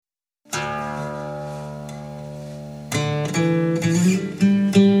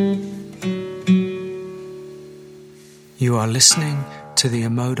You are listening to the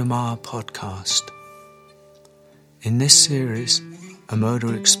Amodamar podcast. In this series,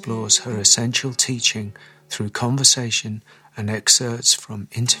 Amoda explores her essential teaching through conversation and excerpts from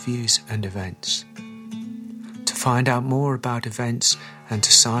interviews and events. To find out more about events and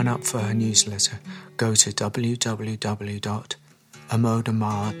to sign up for her newsletter, go to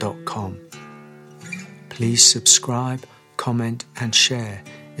www.amodamar.com. Please subscribe, comment and share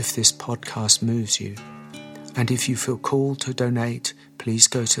if this podcast moves you. And if you feel called to donate, please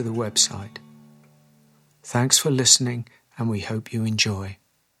go to the website. Thanks for listening, and we hope you enjoy.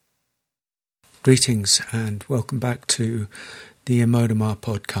 Greetings and welcome back to the Amodamar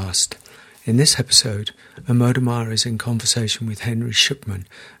podcast. In this episode, Amodamar is in conversation with Henry Shukman,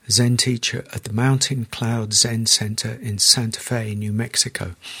 a Zen teacher at the Mountain Cloud Zen Center in Santa Fe, New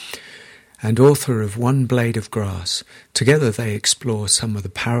Mexico, and author of One Blade of Grass. Together they explore some of the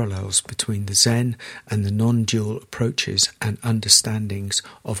parallels between the Zen and the non-dual approaches and understandings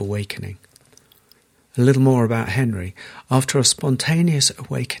of awakening. A little more about Henry. After a spontaneous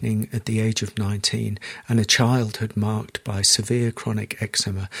awakening at the age of 19 and a childhood marked by severe chronic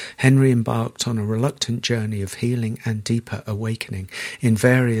eczema, Henry embarked on a reluctant journey of healing and deeper awakening in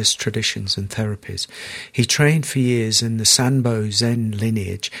various traditions and therapies. He trained for years in the Sanbo Zen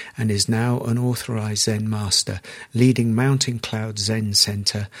lineage and is now an authorized Zen master, leading Mountain Cloud Zen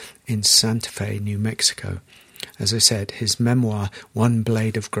Center in Santa Fe, New Mexico. As I said, his memoir, One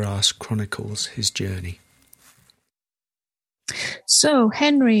Blade of Grass, chronicles his journey. So,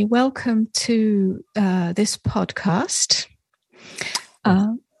 Henry, welcome to this podcast.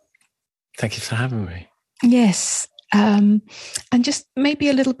 Thank you for having me. Yes. And just maybe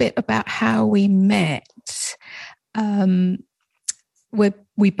a little bit about how we met. We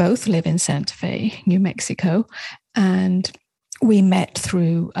both live in Santa Fe, New Mexico, and we met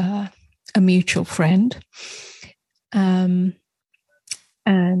through a mutual friend.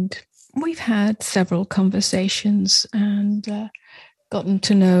 And we've had several conversations and gotten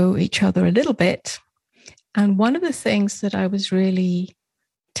to know each other a little bit. And one of the things that I was really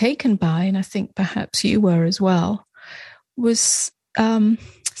taken by, and I think perhaps you were as well, was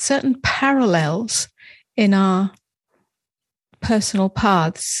certain parallels in our personal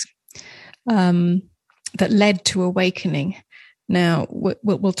paths that led to awakening. Now,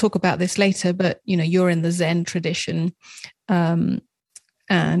 we'll talk about this later, but, you know, you're in the Zen tradition and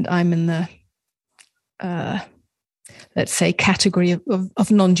I'm in the, let's say, category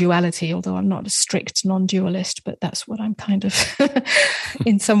of non-duality, although I'm not a strict non-dualist, but that's what I'm kind of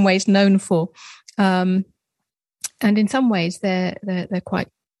in some ways known for. And in some ways, they're quite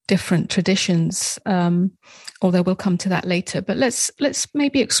different traditions, although we'll come to that later. But let's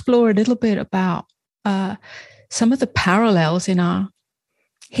maybe explore a little bit about some of the parallels in our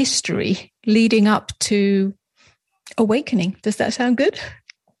history leading up to awakening. Does that sound good?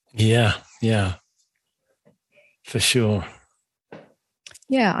 Yeah, for sure.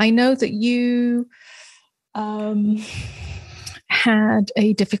 Yeah, I know that you had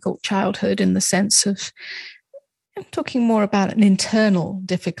a difficult childhood in the sense of, I'm talking more about an internal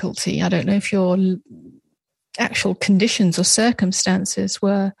difficulty. I don't know if your actual conditions or circumstances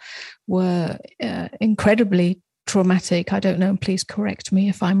were incredibly traumatic. I don't know, and please correct me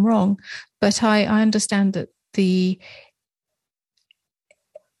if I'm wrong, but I understand that the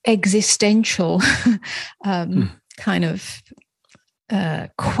existential kind of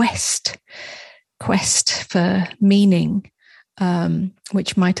quest for meaning,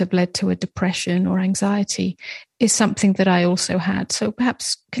 which might have led to a depression or anxiety, is something that I also had. So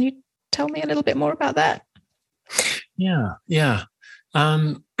perhaps can you tell me a little bit more about that? Yeah.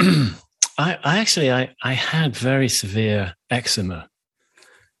 I had very severe eczema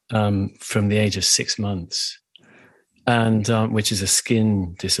from the age of 6 months, and which is a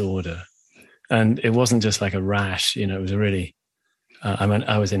skin disorder, and it wasn't just like a rash. You know, it was a really.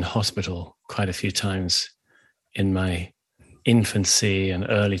 I was in hospital quite a few times in my infancy and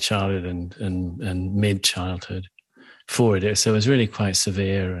early childhood and mid childhood for it. So it was really quite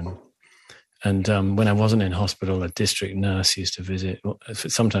severe and when I wasn't in hospital, a district nurse used to visit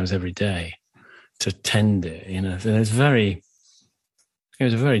sometimes every day to tend it. You know, so it was a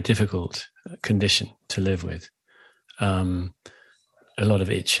very difficult condition to live with. A lot of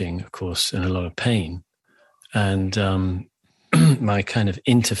itching, of course, and a lot of pain, and my kind of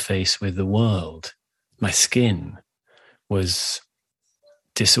interface with the world, my skin was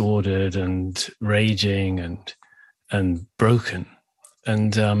disordered and raging and broken,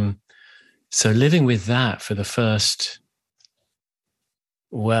 and so living with that for the first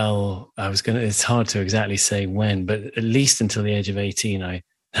Well, it's hard to exactly say when, but at least until the age of 18, I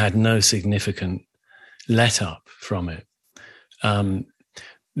had no significant let up from it.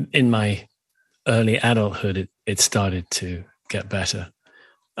 in my early adulthood, it started to get better,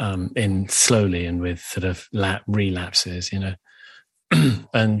 in slowly and with sort of relapses, and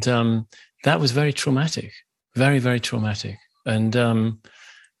that was very traumatic, very, very traumatic. And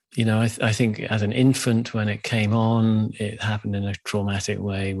I think as an infant, when it came on, it happened in a traumatic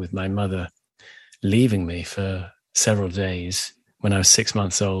way with my mother leaving me for several days when I was 6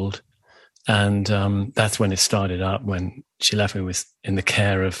 months old. And that's when it started up, when she left me in the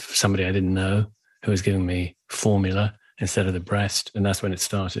care of somebody I didn't know, who was giving me formula instead of the breast. And that's when it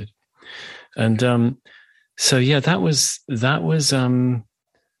started. And so, yeah, that was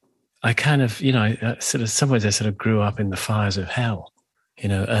I kind of, I sort of, some ways I sort of grew up in the fires of hell,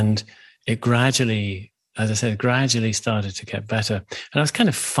 and it gradually, as I said, gradually started to get better. And I was kind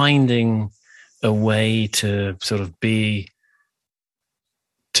of finding a way to sort of be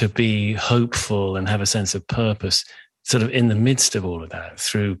hopeful and have a sense of purpose, sort of in the midst of all of that,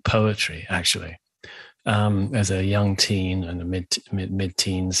 through poetry, actually. As a young teen and a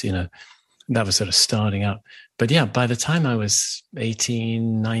mid-teens, that was sort of starting up. But yeah, by the time I was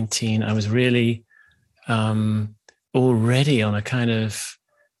 18, 19, I was really already on a kind of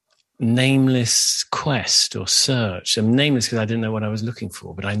nameless quest or search. I'm nameless because I didn't know what I was looking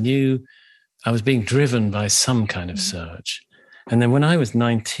for, but I knew I was being driven by some kind of search. And then when I was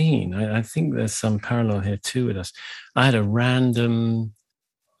 19, I think there's some parallel here too with us. I had a random,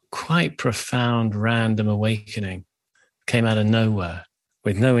 quite profound random awakening, came out of nowhere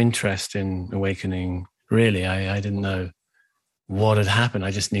with no interest in awakening. Really, I didn't know what had happened.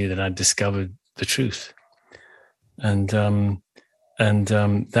 I just knew that I'd discovered the truth. And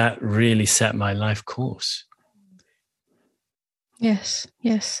that really set my life course. Yes.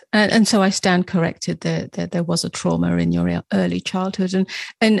 And so I stand corrected. There was a trauma in your early childhood.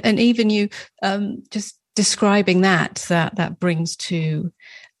 And even you just describing that brings to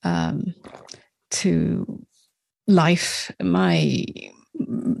life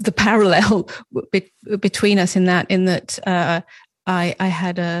the parallel between us in that I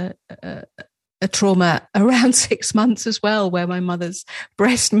had a trauma around 6 months as well, where my mother's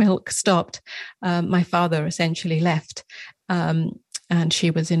breast milk stopped. My father essentially left, and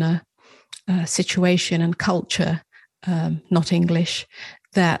she was in a situation and culture, not English,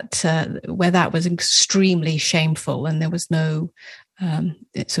 that where that was extremely shameful, and there was no.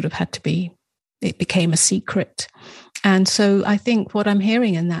 It sort of had to be. It became a secret, and so I think what I'm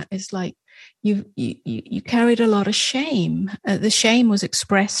hearing in that is like you carried a lot of shame. The shame was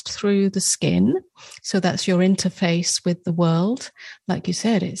expressed through the skin, so that's your interface with the world. Like you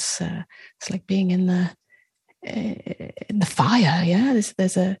said, it's like being in the fire. Yeah,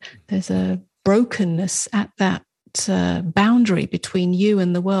 there's a brokenness at that boundary between you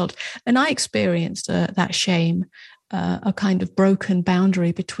and the world, and I experienced that shame. A kind of broken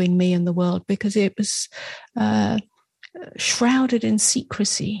boundary between me and the world, because it was shrouded in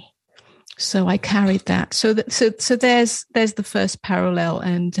secrecy. So I carried that. So there's the first parallel,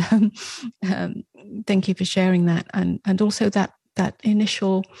 and thank you for sharing that, and also that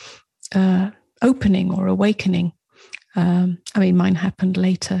initial opening or awakening. I mean, mine happened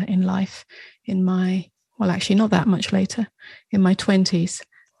later in life. Actually, not that much later, in my 20s.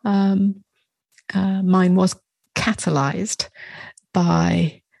 Mine was catalyzed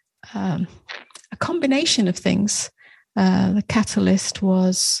by a combination of things. The catalyst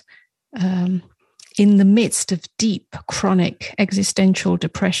was in the midst of deep, chronic existential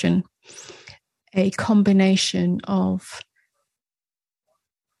depression, a combination of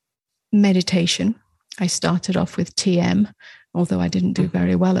meditation. I started off with TM, although I didn't do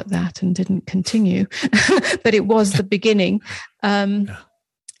very well at that and didn't continue, but it was the beginning.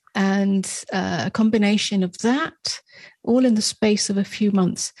 And a combination of that, all in the space of a few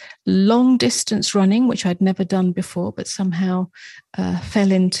months. Long distance running, which I'd never done before, but somehow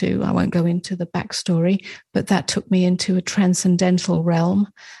fell into, I won't go into the backstory, but that took me into a transcendental realm,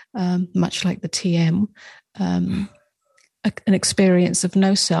 much like the TM, an experience of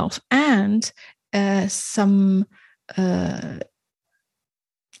no self, and some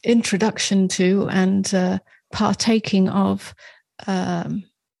introduction to and partaking of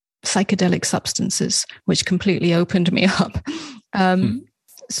psychedelic substances, which completely opened me up.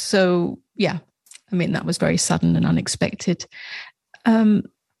 So, yeah, I mean, that was very sudden and unexpected.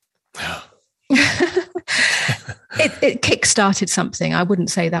 It kick-started something. I wouldn't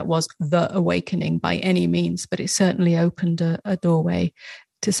say that was the awakening by any means, but it certainly opened a doorway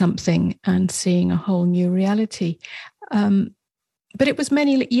to something and seeing a whole new reality. But it was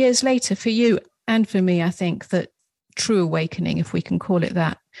many years later for you and for me, I think, that true awakening, if we can call it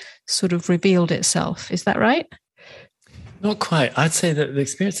that, sort of revealed itself. Is that right? Not quite. I'd say that the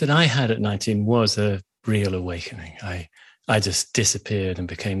experience that I had at 19 was a real awakening. I just disappeared and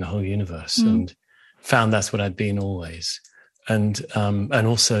became the whole universe, and found that's what I'd been always. And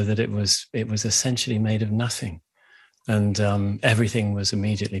also that it was essentially made of nothing, and everything was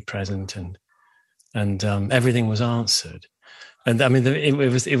immediately present, and everything was answered. And I mean,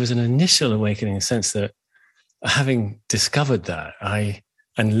 it was an initial awakening in the sense that, having discovered that,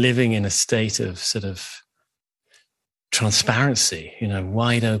 and living in a state of sort of transparency,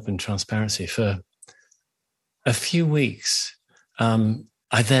 wide open transparency for a few weeks.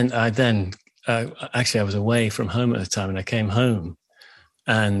 I then actually, I was away from home at the time, and I came home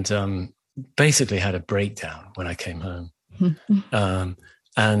and basically had a breakdown when I came home,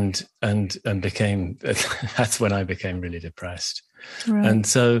 and became. That's when I became really depressed, right. And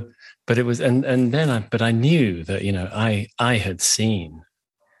so, but it was, but I knew that I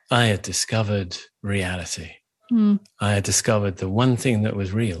had discovered reality. I had discovered the one thing that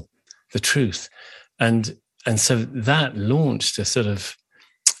was real, the truth, and so that launched a sort of.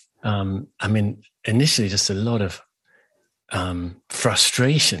 Initially just a lot of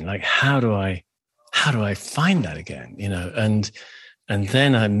frustration, like how do I find that again, and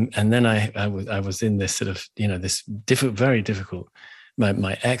then I was in this sort of this very difficult.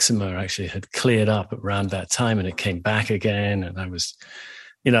 My eczema actually had cleared up around that time, and it came back again, and I was,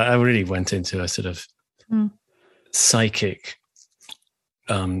 I really went into a sort of psychic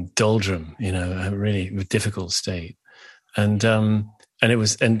doldrum, a really difficult state, and it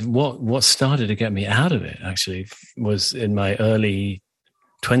was, and what started to get me out of it actually was in my early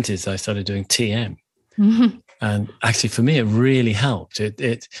 20s. I started doing TM, and actually for me it really helped.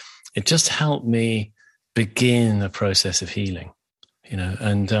 It just helped me begin a process of healing,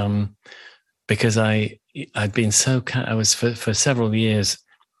 and because I'd been I was for several years,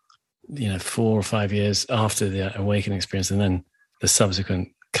 4 or 5 years after the awakening experience, and then the subsequent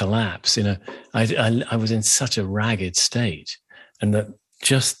collapse. I was in such a ragged state. And that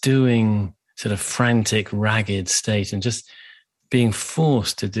just doing sort of frantic, ragged state and just being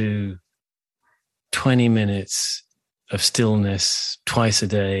forced to do 20 minutes of stillness twice a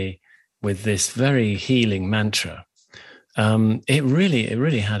day with this very healing mantra, it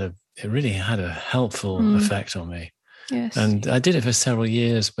really had a helpful effect on me. Yes. And I did it for several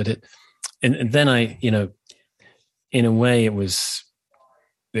years, but and then I, in a way, it was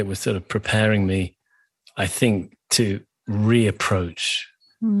sort of preparing me, I think, to reapproach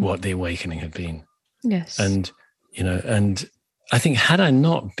what the awakening had been. Yes. And I think had I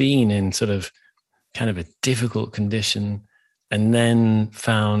not been in sort of kind of a difficult condition, and then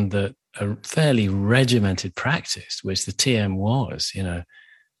found that a fairly regimented practice, which the TM was,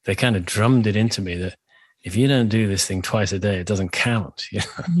 they kind of drummed it into me that if you don't do this thing twice a day, it doesn't count.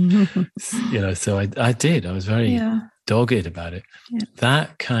 So I did. I was very dogged about it. Yeah.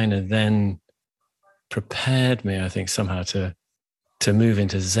 That kind of then prepared me, I think, somehow to move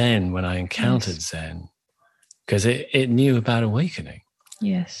into Zen when I encountered Zen, because it knew about awakening.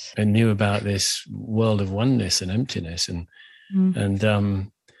 Yes. It knew about this world of oneness and emptiness,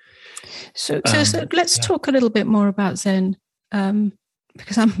 So let's talk a little bit more about Zen,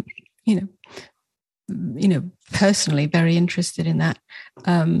 because I'm, personally very interested in that.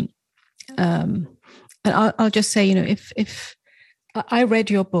 And I'll just say, if I read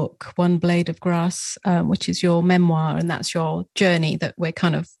your book, One Blade of Grass, which is your memoir, and that's your journey that we're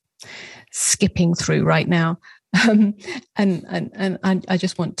kind of skipping through right now. And I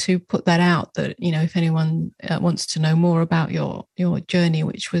just want to put that out that, if anyone wants to know more about your journey,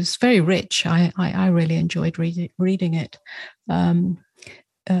 which was very rich, I really enjoyed reading it.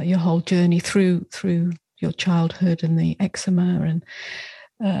 Your whole journey through your childhood and the eczema and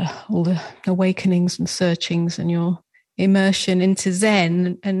all the awakenings and searchings and your immersion into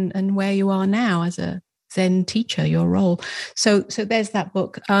Zen and where you are now as a Zen teacher, your role. So there's that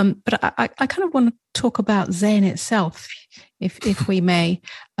book. But I kind of want to talk about Zen itself, if we may.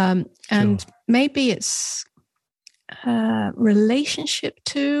 And sure. Maybe it's relationship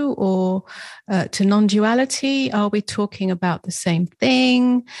to or to non-duality. Are we talking about the same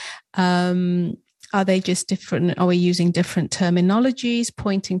thing? Are they just different? Are we using different terminologies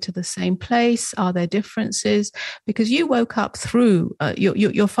pointing to the same place? Are there differences? Because you woke up through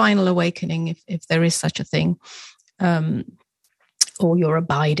your final awakening, if there is such a thing, or your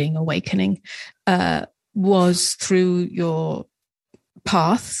abiding awakening, was through your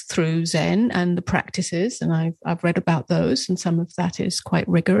path through Zen and the practices, and I've read about those, and some of that is quite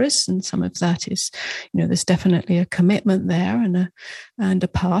rigorous, and some of that is, there's definitely a commitment there and a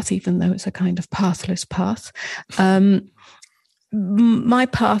path, even though it's a kind of pathless path. my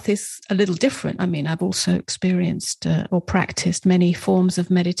path is a little different. I mean, I've also experienced or practiced many forms of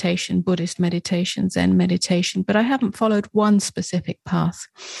meditation, Buddhist meditation, Zen meditation, but I haven't followed one specific path.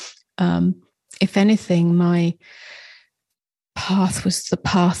 If anything, my path was the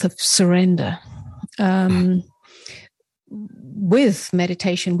path of surrender. With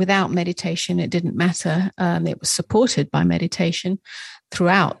meditation, without meditation, it didn't matter. It was supported by meditation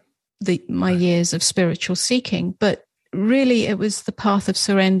throughout my years of spiritual seeking. But really, it was the path of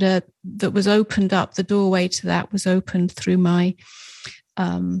surrender that was opened up. The doorway to that was opened through my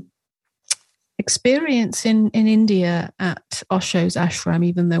experience in India at Osho's ashram,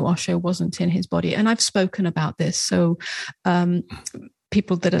 even though Osho wasn't in his body. And I've spoken about this. So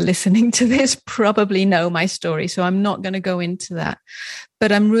people that are listening to this probably know my story. So I'm not going to go into that.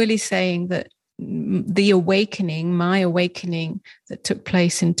 But I'm really saying that my awakening that took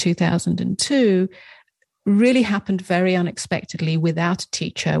place in 2002 really happened very unexpectedly, without a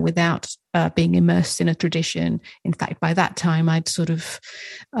teacher, without being immersed in a tradition. In fact, by that time, I'd sort of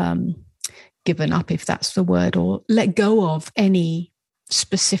given up, if that's the word, or let go of any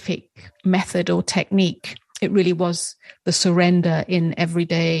specific method or technique. It really was the surrender in every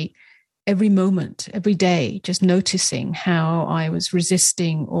moment, every day, just noticing how I was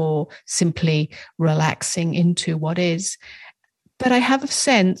resisting or simply relaxing into what is. But I have a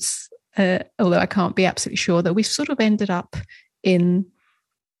sense, although I can't be absolutely sure, that we've sort of ended up in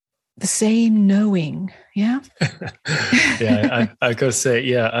the same knowing. Yeah. Yeah, I've got to say,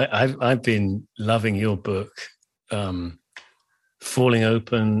 yeah, I've been loving your book, Falling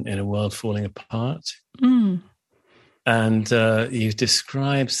Open in a World Falling Apart. And you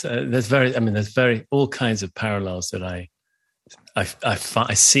describe there's all kinds of parallels that I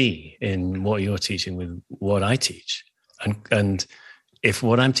see in what you're teaching with what I teach, and if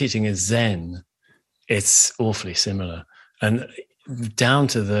what I'm teaching is Zen, it's awfully similar, and down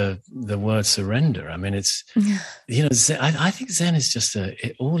to the word surrender. I mean, it's Zen, I think Zen is just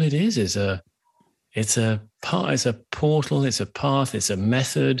all it is it's a portal, it's a path, it's a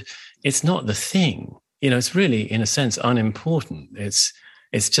method. It's not the thing. It's really, in a sense, unimportant. It's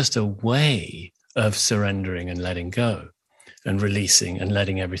just a way of surrendering and letting go and releasing and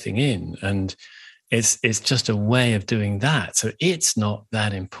letting everything in. And it's just a way of doing that. So it's not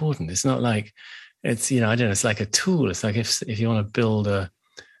that important. It's not like it's, I don't know, it's like a tool. It's like if you want to build a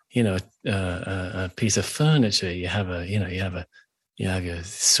piece of furniture, you have your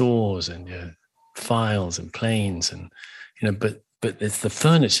saws and your files and planes and, but it's the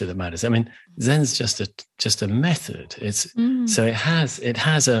furniture that matters. I mean, Zen's just a method. So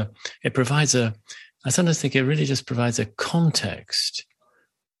it provides I sometimes think it really just provides a context.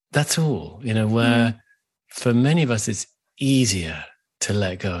 That's all, where for many of us, it's easier to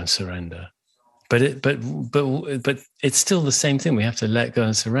let go and surrender. But it's still the same thing. We have to let go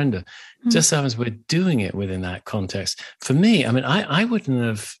and surrender. Just so happens we're doing it within that context. For me, I mean, I wouldn't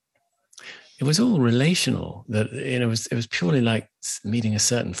have. It was all relational. That it was purely like meeting a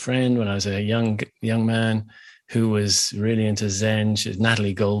certain friend when I was a young man who was really into Zen. She's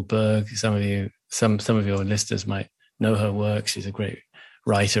Natalie Goldberg. Some of your listeners might know her work. She's a great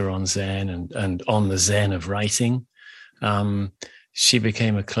writer on Zen and on the Zen of writing. She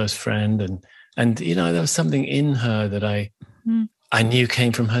became a close friend, and there was something in her that I knew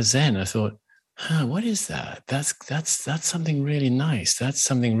came from her Zen. I thought, what is that? That's something really nice. That's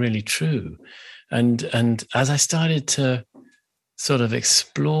something really true. And as I started to sort of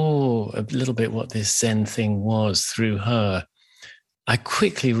explore a little bit what this Zen thing was through her, I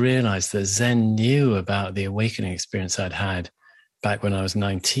quickly realized that Zen knew about the awakening experience I'd had back when I was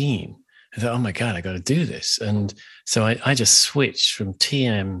 19. I thought, oh my God, I got to do this. And so I just switched from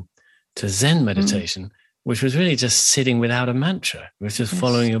TM to Zen meditation, which was really just sitting without a mantra. It was just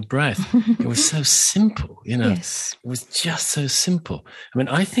following your breath. It was so simple, It was just so simple. I mean,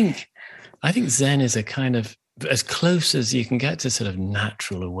 I think Zen is a kind of as close as you can get to sort of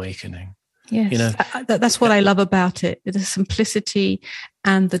natural awakening. Yes, that's what I love about it, the simplicity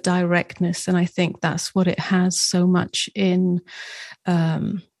and the directness. And I think that's what it has so much in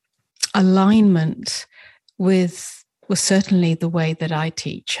alignment with certainly the way that I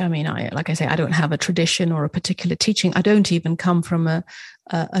teach. I mean, like I say, I don't have a tradition or a particular teaching. I don't even come from a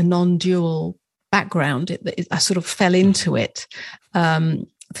non-dual background. I sort of fell into it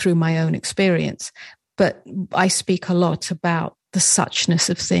through my own experience. But I speak a lot about the suchness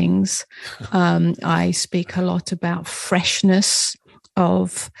of things. I speak a lot about freshness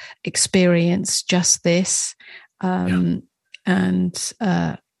of experience, just this. I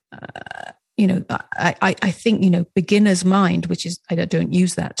think, beginner's mind, which is, I don't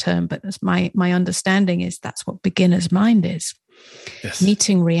use that term, but that's my understanding is that's what beginner's mind is. Yes.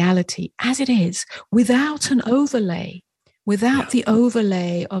 Meeting reality as it is, without an overlay, without the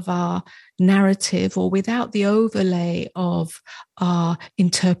overlay of our narrative, or without the overlay of our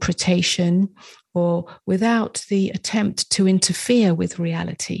interpretation, or without the attempt to interfere with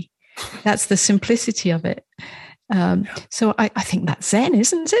reality. That's the simplicity of it. So I think that's Zen,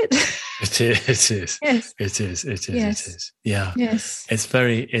 isn't it? It is. Yes. It is. Yes. It is. Yeah. Yes.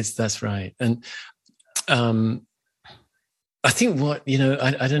 That's right. And I think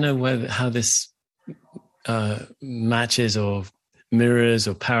I don't know how this matches or mirrors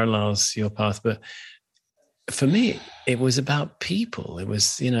or parallels your path, but for me, it was about people. It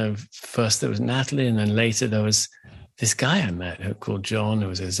was, first there was Natalie, and then later there was this guy I met called John, who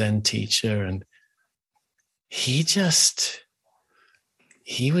was a Zen teacher, and he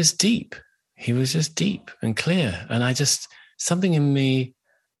was deep. He was just deep and clear. And something in me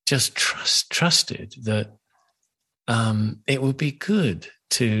just trusted that it would be good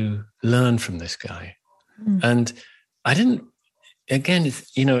to learn from this guy. And I didn't, again, is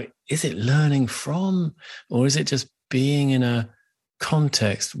it learning from, or is it just being in a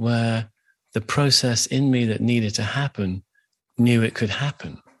context where the process in me that needed to happen knew it could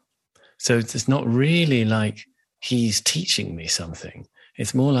happen? So it's not really like he's teaching me something.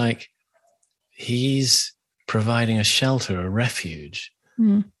 It's more like he's providing a shelter, a refuge,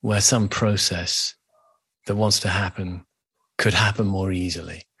 where some process that wants to happen could happen more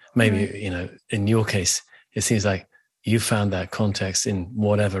easily. Maybe, right. In your case, it seems like you found that context in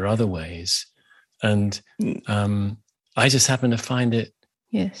whatever other ways. And I just happen to find it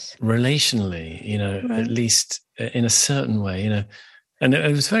relationally, right. At least in a certain way, And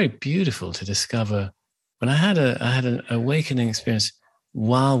it was very beautiful to discover when I had an awakening experience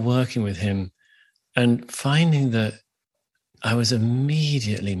while working with him, and finding that I was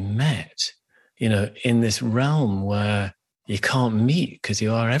immediately met, in this realm where you can't meet because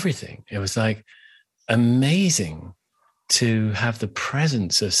you are everything. It was like amazing to have the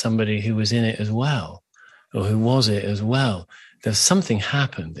presence of somebody who was in it as well, or who was it as well. There's something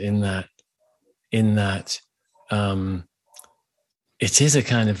happened in that, it's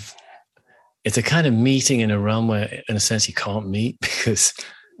a kind of meeting in a realm where, in a sense, you can't meet because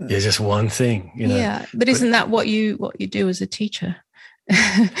you're just one thing, Yeah, but isn't that what you do as a teacher?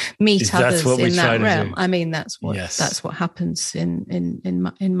 Meet others in that realm. I mean, that's what happens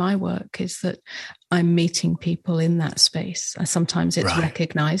in my work, is that I'm meeting people in that space. Sometimes it's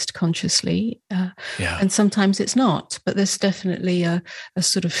recognized consciously, and sometimes it's not. But there's definitely a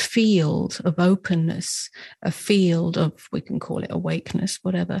sort of field of openness, a field of, we can call it awakeness,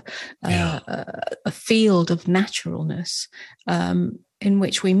 whatever, a field of naturalness in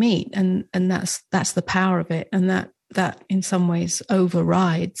which we meet, and that's the power of it, and that in some ways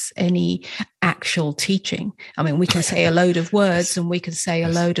overrides any actual teaching. I mean, we can say a load of words, and we can say a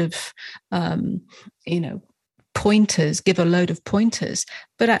load of, pointers, give a load of pointers,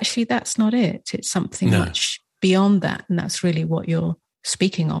 but actually that's not it. It's something much beyond that. And that's really what you're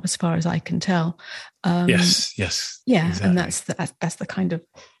speaking of, as far as I can tell. Yes. Yeah. Exactly. And that's the kind of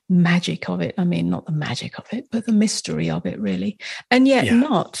magic of it. I mean, not the magic of it, but the mystery of it, really. And yet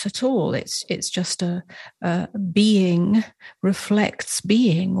not at all. It's just a being reflects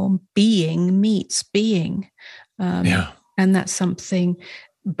being, or being meets being. And that's something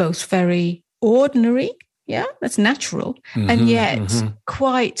both very ordinary, that's natural, and yet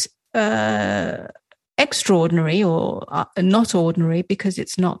quite extraordinary, or not ordinary, because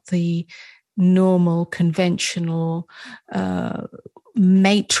it's not the normal, conventional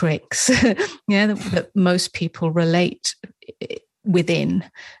matrix that most people relate within.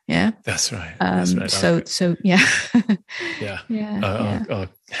 That's right. So Our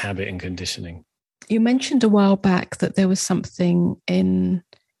habit and conditioning. You mentioned a while back that there was something in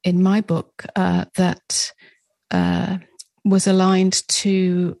my book that was aligned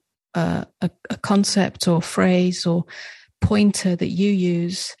to a concept or phrase or pointer that you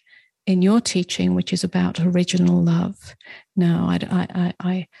use in your teaching, which is about original love. Now,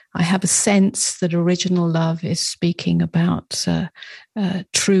 I have a sense that original love is speaking about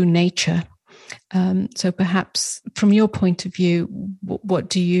true nature. So perhaps from your point of view, what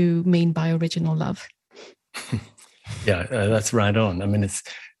do you mean by original love? That's right on. I mean,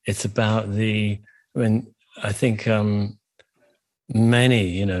 it's about I think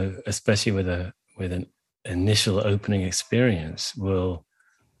many, especially with an initial opening experience, will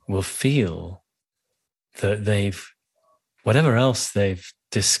feel that whatever else they've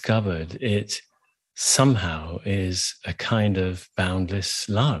discovered, it somehow is a kind of boundless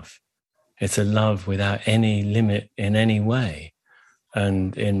love. It's a love without any limit in any way.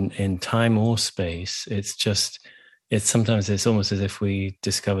 And in time or space, it's just, sometimes it's almost as if we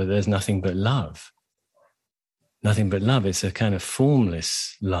discover there's nothing but love. Nothing but love. It's a kind of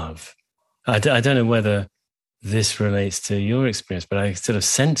formless love. I don't know whether this relates to your experience, but I sort of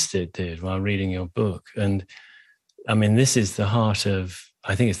sensed it did while reading your book. And I mean, this is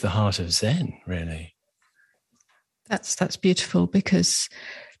I think it's the heart of Zen, really. That's beautiful, because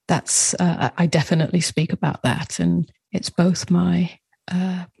that's I definitely speak about that, and it's both my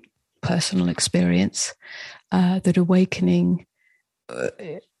personal experience that awakening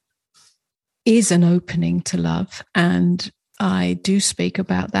is an opening to love, and I do speak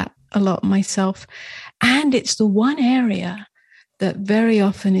about that a lot myself. And it's the one area that very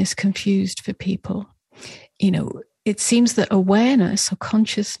often is confused for people. It seems that awareness or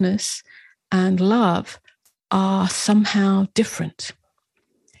consciousness and love are somehow different.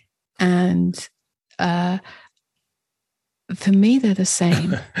 And for me, they're the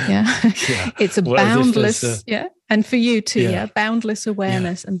same. Yeah. Yeah. It's a boundless, and for you too, boundless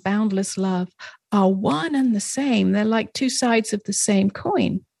awareness and boundless love are one and the same. They're like two sides of the same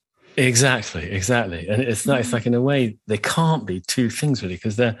coin. Exactly. And it's like in a way they can't be two things really,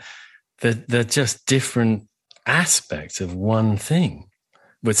 because they're just different aspects of one thing.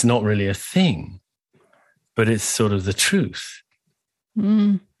 But it's not really a thing, but it's sort of the truth.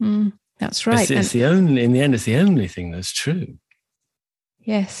 That's right. It's the only, in the end, it's the only thing that's true.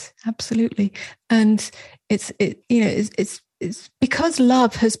 Yes, absolutely. And it's because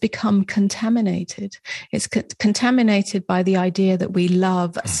love has become contaminated. It's contaminated by the idea that we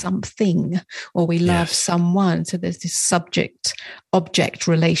love something or we love someone. So there's this subject-object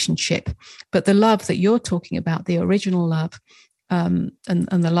relationship. But the love that you're talking about, the original love, and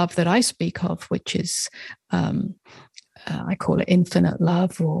the love that I speak of, which is, I call it infinite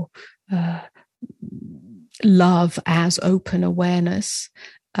love, or love as open awareness,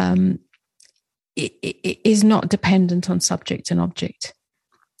 it is not dependent on subject and object.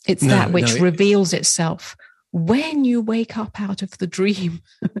 It's that which reveals itself when you wake up out of the dream,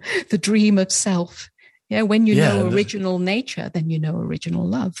 the dream of self. When you know original nature, then you know original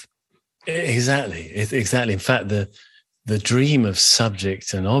love. Exactly. In fact, the dream of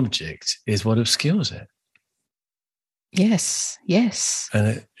subject and object is what obscures it. Yes.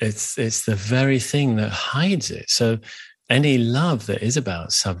 And it's the very thing that hides it. So any love that is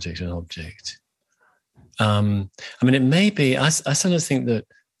about subject and object, it may be, I sometimes think that,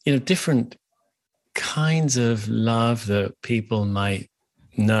 different kinds of love that people might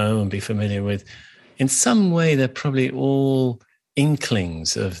know and be familiar with, in some way, they're probably all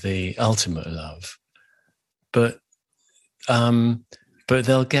inklings of the ultimate love. But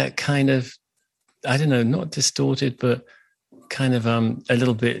they'll get kind of, I don't know, not distorted, but kind of a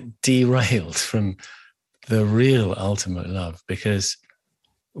little bit derailed from the real ultimate love, because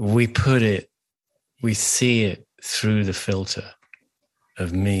we see it through the filter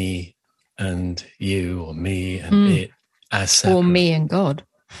of me and you, or me and it as separate. Or me and God.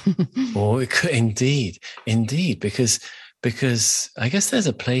 Or it could, indeed, because I guess there's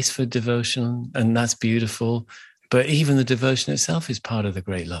a place for devotion, and that's beautiful, but even the devotion itself is part of the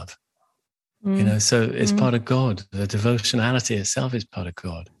great love. So it's part of God. The devotionality itself is part of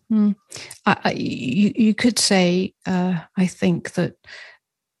God. You could say, I think that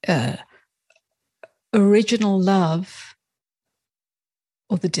original love,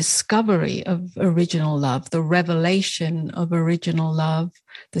 or the discovery of original love, the revelation of original love,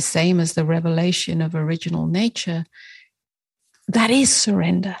 the same as the revelation of original nature, that is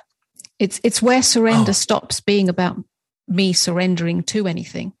surrender. It's where surrender stops being about me surrendering to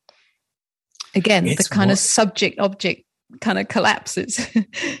anything. Again, the kind of subject-object kind of collapses.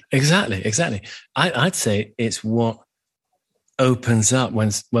 Exactly. I'd say it's what opens up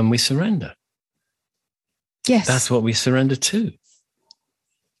when we surrender. Yes. That's what we surrender to.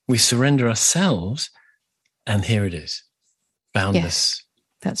 We surrender ourselves, and here it is. Boundless. Yes,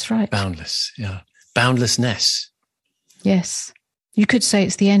 that's right. Boundless, yeah. Boundlessness. Yes. You could say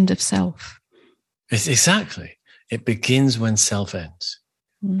it's the end of self. Exactly. It begins when self ends.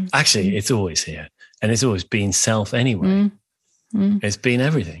 Actually, it's always here, and it's always been self anyway. It's been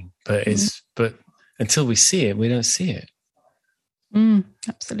everything, but but until we see it, we don't see it.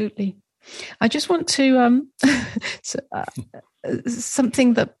 Absolutely. I just want to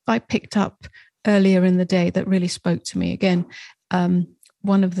something that I picked up earlier in the day that really spoke to me. Again,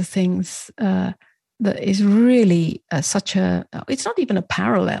 one of the things that is really it's not even a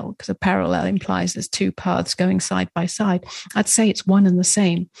parallel, because a parallel implies there's two paths going side by side. I'd say it's one and the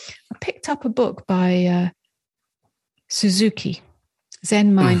same. I picked up a book by Suzuki,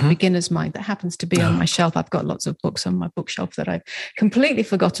 Zen mind, beginner's mind, that happens to be on my shelf. I've got lots of books on my bookshelf that I've completely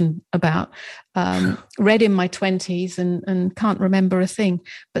forgotten about, read in my 20s and can't remember a thing.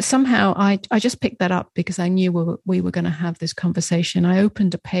 But somehow I just picked that up because I knew we were going to have this conversation. I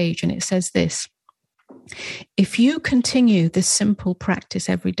opened a page and it says this: if you continue this simple practice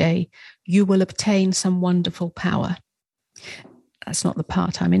every day, you will obtain some wonderful power. That's not the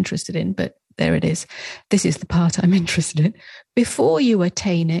part I'm interested in, but there it is. This is the part I'm interested in. Before you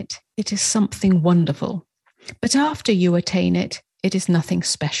attain it, it is something wonderful. But after you attain it, it is nothing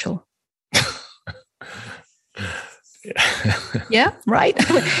special. Yeah, right?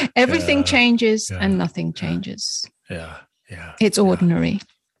 Everything changes and nothing changes. Yeah. It's ordinary.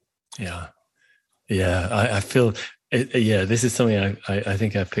 Yeah. I feel it, this is something I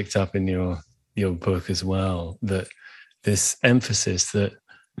think I picked up in your book as well, that this emphasis that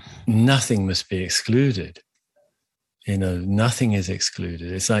nothing must be excluded. Nothing is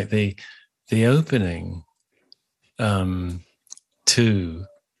excluded. It's like the opening to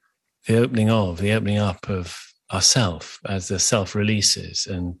the opening up of ourself as the self releases,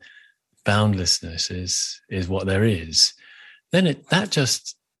 and boundlessness is what there is. Then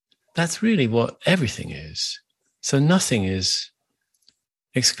that's really what everything is. So nothing is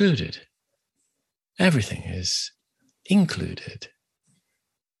excluded. Everything is included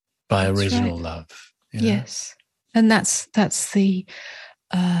by original love. Yes. And that's the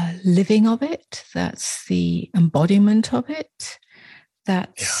living of it. That's the embodiment of it.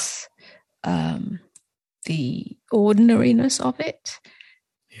 That's the ordinariness of it.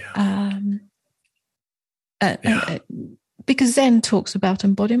 Because Zen talks about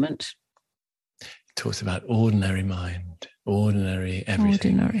embodiment. It talks about ordinary mind, ordinary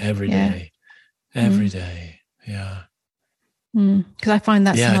everything, every day. Yeah. Because I find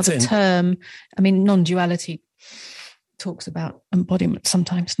that's another term. I mean, non-duality talks about embodiment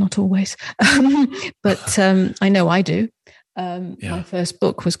sometimes, not always. But I know I do. My first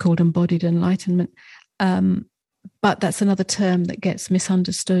book was called Embodied Enlightenment. But that's another term that gets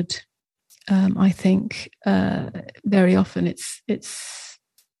misunderstood. I think very often it's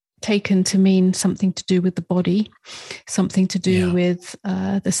taken to mean something to do with the body, something to do with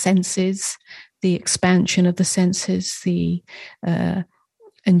the senses, the expansion of the senses, the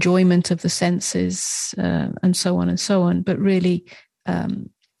enjoyment of the senses, and so on and so on. But really,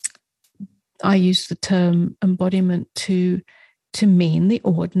 I use the term embodiment to mean the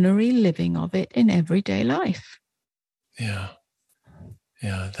ordinary living of it in everyday life. Yeah,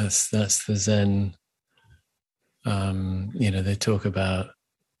 that's the Zen. They talk about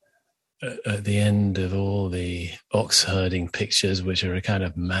at the end of all the ox herding pictures, which are a kind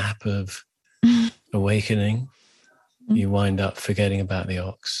of map of awakening, you wind up forgetting about the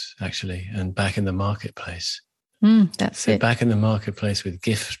ox, actually, and back in the marketplace. That's it. Back in the marketplace with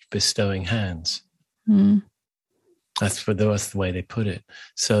gift-bestowing hands. That's the way they put it.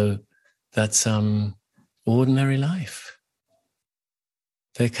 So that's ordinary life.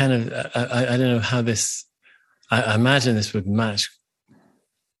 They kind of, I don't know how this, I imagine this would match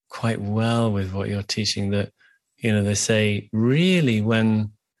quite well with what you're teaching, that, they say really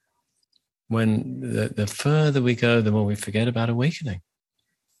when the further we go, the more we forget about awakening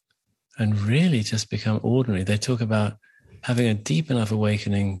and really just become ordinary. They talk about having a deep enough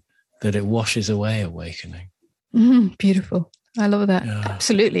awakening that it washes away awakening. Beautiful. I love that. Yeah.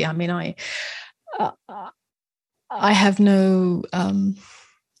 Absolutely. I mean, I have no,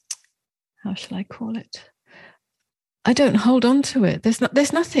 how shall I call it? I don't hold on to it.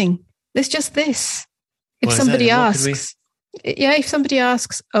 There's nothing. There's just this. If somebody asks, if somebody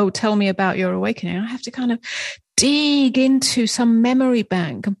asks, oh, tell me about your awakening, I have to kind of dig into some memory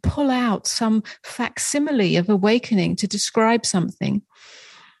bank and pull out some facsimile of awakening to describe something.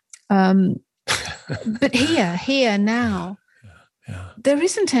 But here now, there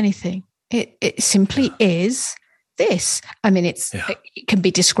isn't anything. It simply is this. I mean, it can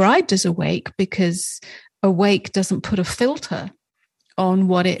be described as awake because awake doesn't put a filter on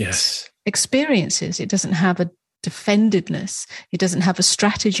what it experiences. It doesn't have a defendedness. It doesn't have a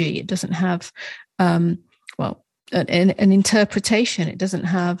strategy. It doesn't have, an interpretation. It doesn't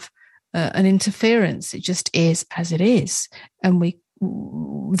have an interference. It just is as it is. And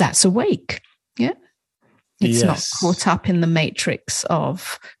that's awake. Yeah. It's not caught up in the matrix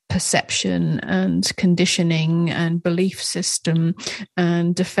of perception and conditioning and belief system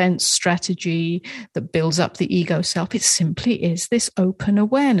and defense strategy that builds up the ego self. It simply is this open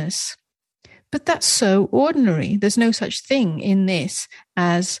awareness. But that's so ordinary. There's no such thing in this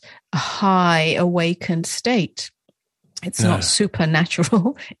as a high awakened state. It's not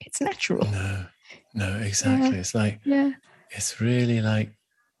supernatural. It's natural. No, exactly. It's like, It's really like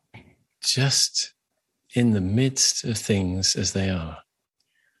just in the midst of things as they are.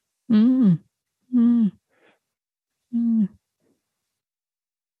 Mm. Mm. Mm.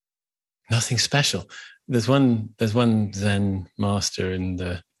 Nothing special. There's one Zen master in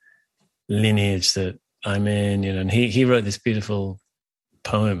the lineage that I'm in, and he wrote this beautiful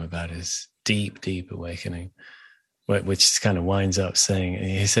poem about his deep, deep awakening, which kind of winds up saying,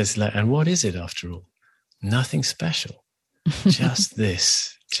 he says, and what is it after all? Nothing special. Just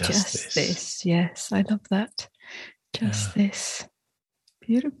this. Just this. Yes, I love that. Just this.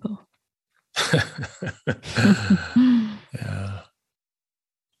 Beautiful. Yeah.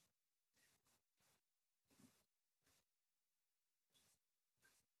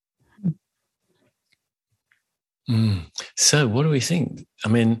 So what do we think? I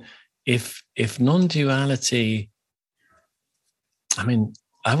mean, if non-duality, I mean,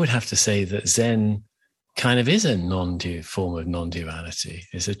 I would have to say that Zen kind of is a form of non-duality,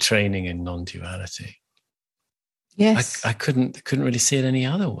 is a training in non-duality. Yes. I couldn't really see it any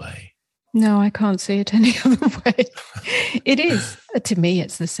other way. No, I can't see it any other way. It is. To me,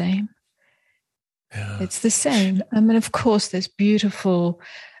 it's the same. Yeah. It's the same. I mean, of course, there's beautiful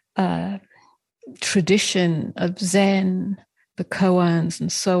tradition of Zen, the koans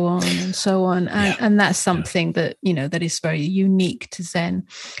and so on and so on. And that's something that, that is very unique to Zen.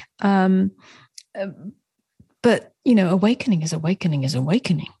 But, awakening is awakening is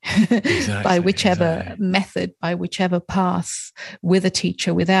awakening. Exactly, by whichever method, by whichever path, with a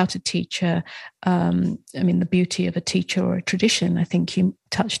teacher, without a teacher. I mean, the beauty of a teacher or a tradition, I think you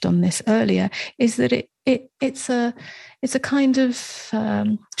touched on this earlier, is that it's a kind of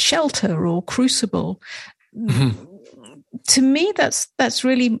shelter or crucible. Mm-hmm. To me, that's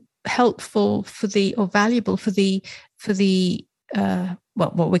really helpful valuable for the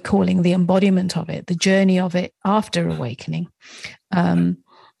what we're calling the embodiment of it, the journey of it after awakening.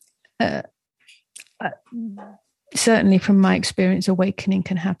 Certainly from my experience, awakening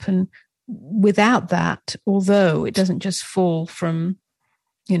can happen without that, although it doesn't just fall from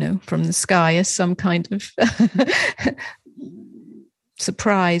the sky as some kind of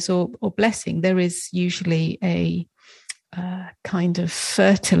surprise or blessing. There is usually a kind of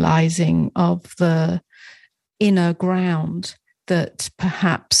fertilizing of the inner ground that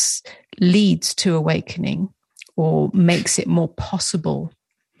perhaps leads to awakening or makes it more possible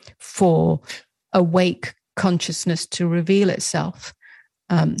for awake consciousness to reveal itself.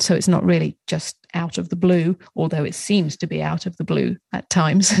 So it's not really just out of the blue, although it seems to be out of the blue at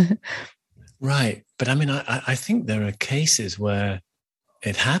times. Right. But I mean, I think there are cases where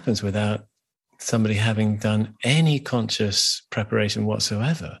it happens without somebody having done any conscious preparation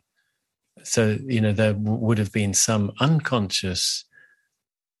whatsoever. So, there would have been some unconscious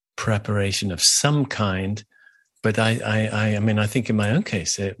preparation of some kind. But I mean, I think in my own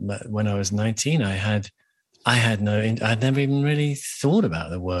case, when I was 19, I'd never even really thought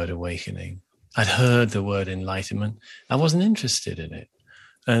about the word awakening. I'd heard the word enlightenment. I wasn't interested in it.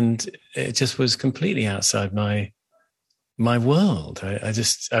 And it just was completely outside my world.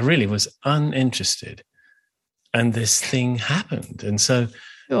 I really was uninterested. And this thing happened. And so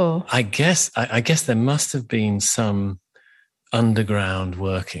sure. I guess there must have been some underground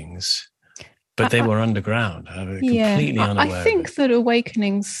workings, but they were underground. I was completely unaware. I think that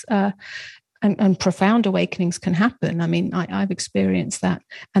awakenings and profound awakenings can happen. I mean, I've experienced that,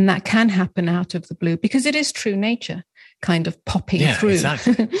 and that can happen out of the blue because it is true nature kind of popping through.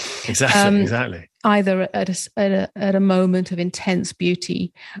 Exactly. Either at a moment of intense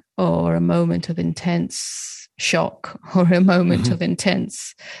beauty or a moment of intense shock or a moment of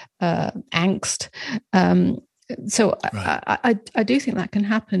intense angst. So right. I do think that can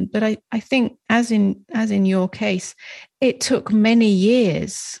happen, but I think as in your case, it took many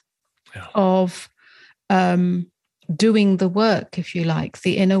years of doing the work, if you like,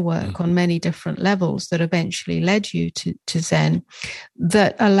 the inner work on many different levels that eventually led you to Zen,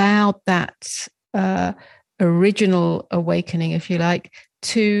 that allowed that original awakening, if you like,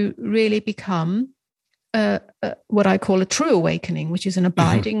 to really become what I call a true awakening, which is an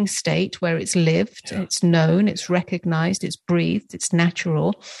abiding state where it's lived, it's known, it's recognized, it's breathed, it's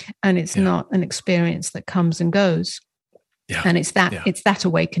natural, and it's not an experience that comes and goes. Yeah. And it's that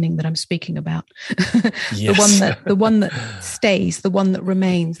awakening that I'm speaking about. the one that stays, the one that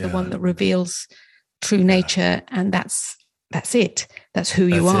remains, the one that reveals true nature, and that's it. That's who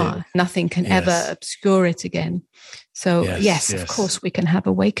you are. It. Nothing can ever obscure it again. So yes, of course we can have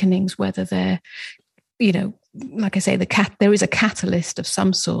awakenings, whether they're, like I say, there is a catalyst of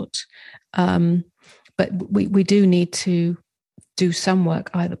some sort, but we do need to do some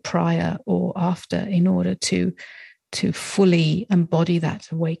work either prior or after in order to fully embody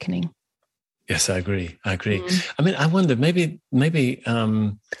that awakening. Yes, I agree. I mean, I wonder, maybe,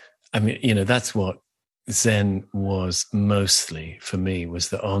 that's what Zen was mostly for me, was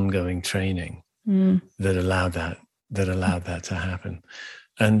the ongoing training that allowed that to happen.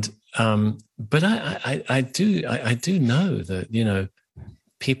 And, but I do know that,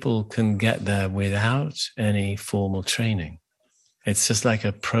 people can get there without any formal training. It's just like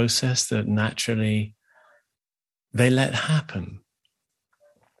a process that naturally they let happen.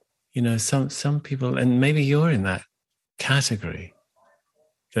 Some people, and maybe you're in that category,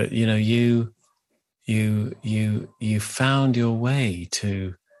 that you found your way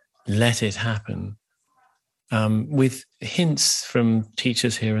to let it happen, with hints from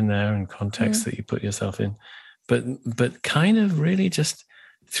teachers here and there and contexts that you put yourself in, but kind of really just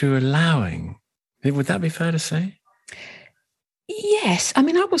through allowing. Would that be fair to say? Yes. I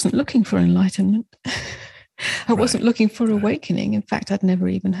mean, I wasn't looking for enlightenment. I wasn't looking for awakening. In fact, I'd never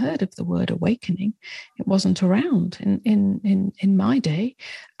even heard of the word awakening. It wasn't around in my day.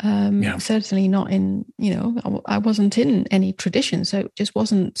 Certainly not in, I wasn't in any tradition, so it just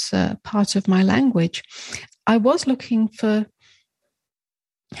wasn't part of my language. I was looking for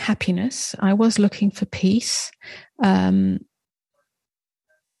happiness. I was looking for peace.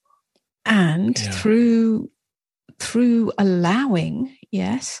 And through allowing,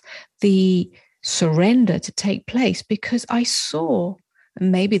 the surrender to take place, because I saw,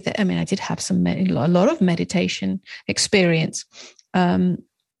 maybe that, I did have a lot of meditation experience, but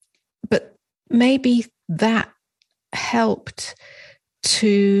maybe that helped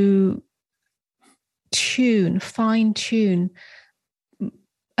to fine tune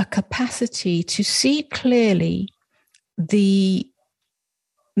a capacity to see clearly the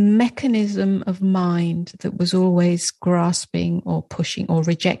mechanism of mind that was always grasping or pushing or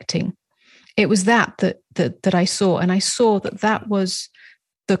rejecting. It was that I saw, and I saw that was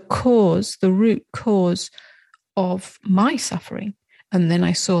the root cause of my suffering. And then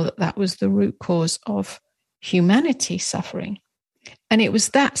I saw that was the root cause of humanity suffering. And it was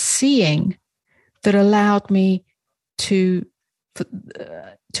that seeing that allowed me that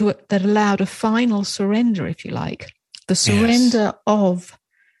allowed a final surrender, if you like, the surrender of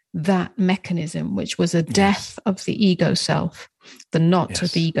that mechanism, which was a death of the ego self, the not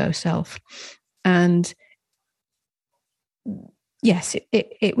of the ego self. And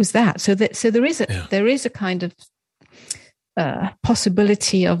it was that. So there is a kind of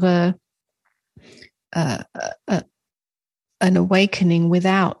possibility of an awakening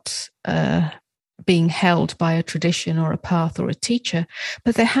without being held by a tradition or a path or a teacher,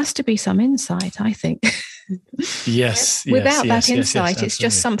 but there has to be some insight, I think. Without that insight, it's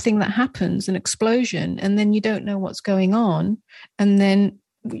just something that happens, an explosion, and then you don't know what's going on, and then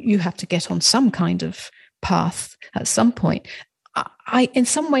you have to get on some kind of path at some point. I in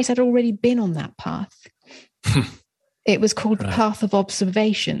some ways, I'd already been on that path. It was called the path of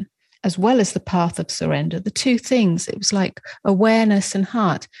observation, as well as the path of surrender. The two things, it was like awareness and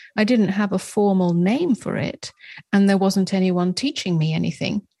heart. I didn't have a formal name for it, and there wasn't anyone teaching me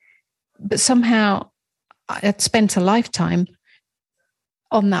anything. But somehow I had spent a lifetime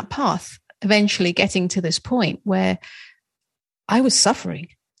on that path, eventually getting to this point where I was suffering.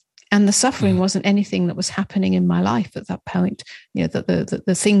 And the suffering wasn't anything that was happening in my life at that point.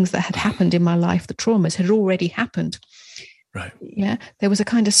 The things that had happened in my life, the traumas, had already happened. Right. Yeah. There was a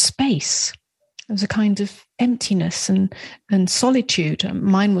kind of space. There was a kind of emptiness and solitude.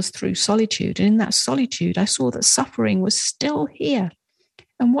 Mine was through solitude. And in that solitude, I saw that suffering was still here.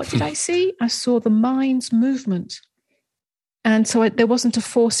 And what did I see? I saw the mind's movement. And so there wasn't a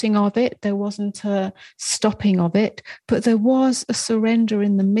forcing of it. There wasn't a stopping of it. But there was a surrender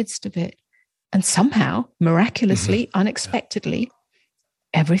in the midst of it. And somehow, miraculously, unexpectedly,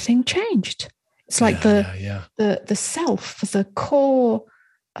 everything changed. It's like the self, the core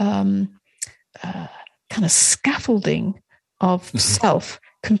kind of scaffolding of self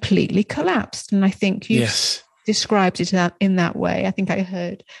completely collapsed. And I think you described it in that way. I think I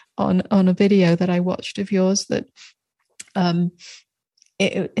heard on a video that I watched of yours that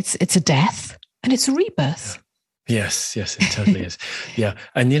it's a death and it's a rebirth. Yes, it totally is. Yeah.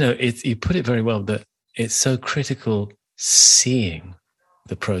 And you put it very well, that it's so critical seeing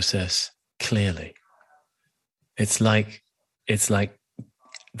the process clearly. It's like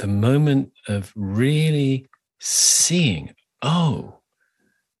the moment of really seeing,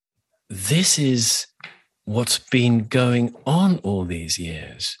 this is what's been going on all these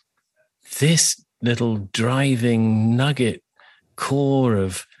years. This little driving nugget core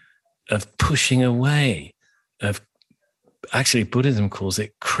of pushing away, of actually Buddhism calls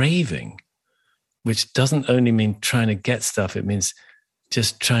it craving, which doesn't only mean trying to get stuff, it means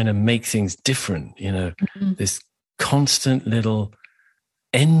just trying to make things different, this constant little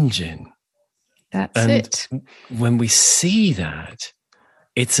engine. That's it. When we see that,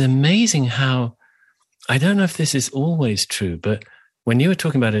 it's amazing how, I don't know if this is always true, but when you were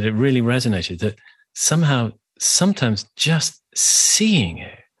talking about it, it really resonated that sometimes just seeing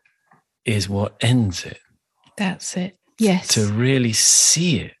it is what ends it. That's it. Yes. To really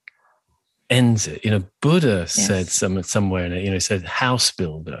see it ends it. Buddha said somewhere in it, said, house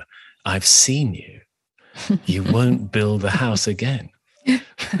builder, I've seen you. You won't build a house again.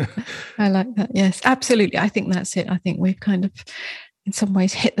 I like that. Yes, absolutely. I think that's it. I think we've kind of, in some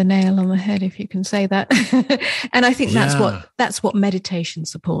ways, hit the nail on the head, if you can say that. And I think that's what meditation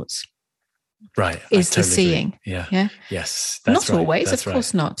supports. Right. Is the seeing. Agree. Yeah. Yeah. Yes. Not always, of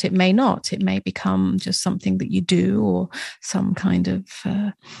course not. It may not. It may become just something that you do or some kind of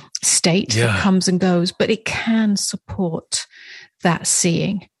state that comes and goes, but it can support that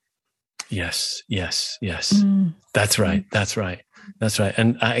seeing. Yes. That's right. That's right.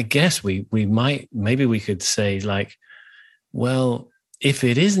 And I guess maybe we could say like, well, if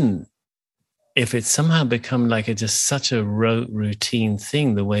it's somehow become like just such a routine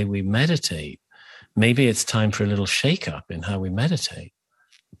thing, the way we meditate, maybe it's time for a little shake up in how we meditate.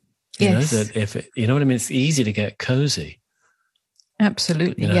 You know what I mean? It's easy to get cozy.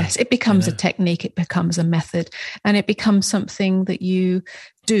 Absolutely. Yes. It becomes a technique. It becomes a method, and it becomes something that you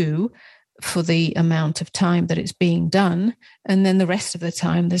do for the amount of time that it's being done. And then the rest of the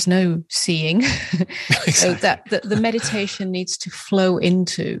time, there's no seeing. Exactly. So that the meditation needs to flow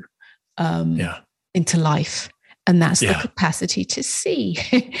into life. And that's the capacity to see.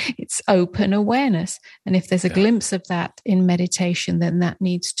 It's open awareness. And if there's a glimpse of that in meditation, then that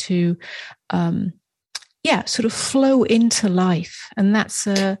needs to, sort of flow into life. And that's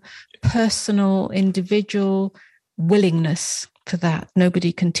a personal, individual willingness for that.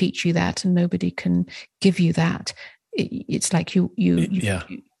 Nobody can teach you that, and nobody can give you that. It's like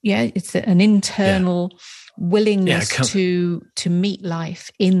it's an internal willingness to meet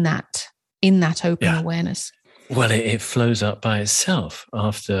life in that open awareness. Well, it flows up by itself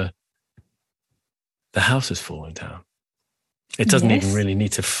after the house has fallen down. It doesn't even really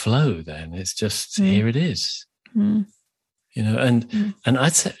need to flow then. It's just, here it is. And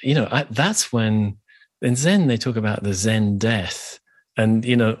I'd say, that's when, in Zen, they talk about the Zen death. And,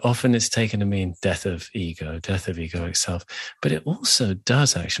 often it's taken to mean death of egoic self. But it also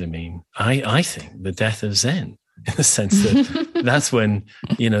does actually mean, I think, the death of Zen, in the sense that that's when,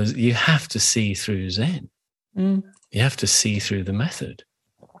 you have to see through Zen. You have to see through the method.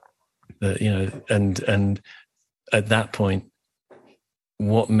 And at that point,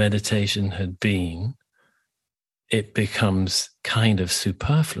 what meditation had been, it becomes kind of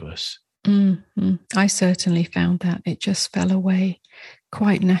superfluous. Mm-hmm. I certainly found that. It just fell away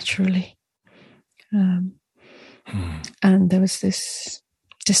quite naturally. And there was this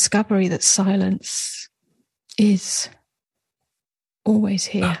discovery that silence is always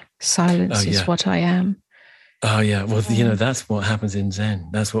here. Silence is what I am. Oh, yeah. Well, that's what happens in Zen.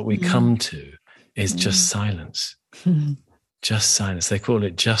 That's what we come to, is just silence. Just silence. They call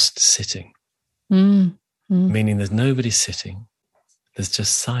it just sitting, meaning there's nobody sitting. There's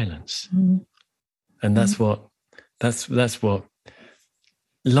just silence. And that's what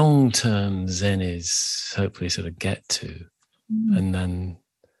long-term Zen is, hopefully sort of get to. And then,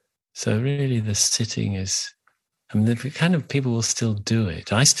 so really the sitting is, the kind of people will still do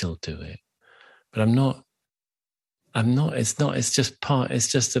it. I still do it, but it's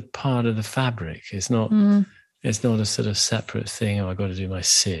just a part of the fabric. It's not a sort of separate thing. Oh, I've got to do my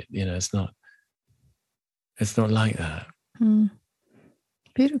sit. It's not like that.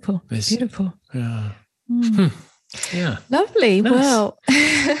 Beautiful. Beautiful. Yeah. Yeah. Lovely. Nice. Well,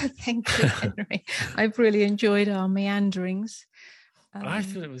 thank you, Henry. I've really enjoyed our meanderings. I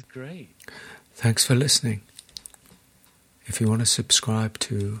thought it was great. Thanks for listening. If you want to subscribe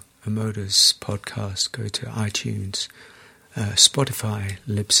to Amoda's podcast, go to iTunes, Spotify,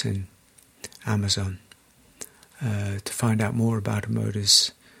 Libsyn, Amazon. To find out more about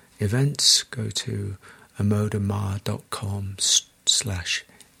Amoda's events, go to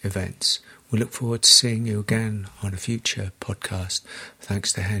amodamar.com/events. We look forward to seeing you again on a future podcast.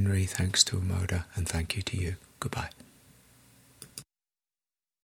 Thanks to Henry, thanks to Amoda, and thank you to you. Goodbye.